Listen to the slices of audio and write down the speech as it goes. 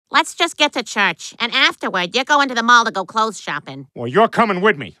Let's just get to church, and afterward, you're going to the mall to go clothes shopping. Well, you're coming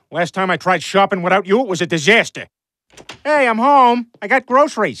with me. Last time I tried shopping without you, it was a disaster. Hey, I'm home. I got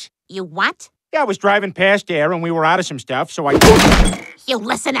groceries. You what? Yeah, I was driving past there, and we were out of some stuff, so I... You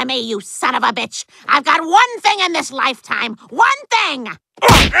listen to me, you son of a bitch. I've got one thing in this lifetime. One thing!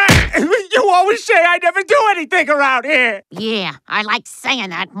 You always say I never do anything around here. Yeah, I like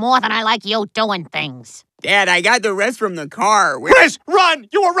saying that more than I like you doing things. Dad, I got the rest from the car. Chris, run!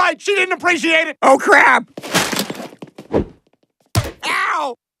 You were right. She didn't appreciate it. Oh, crap!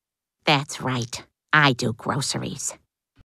 Ow! That's right. I do groceries.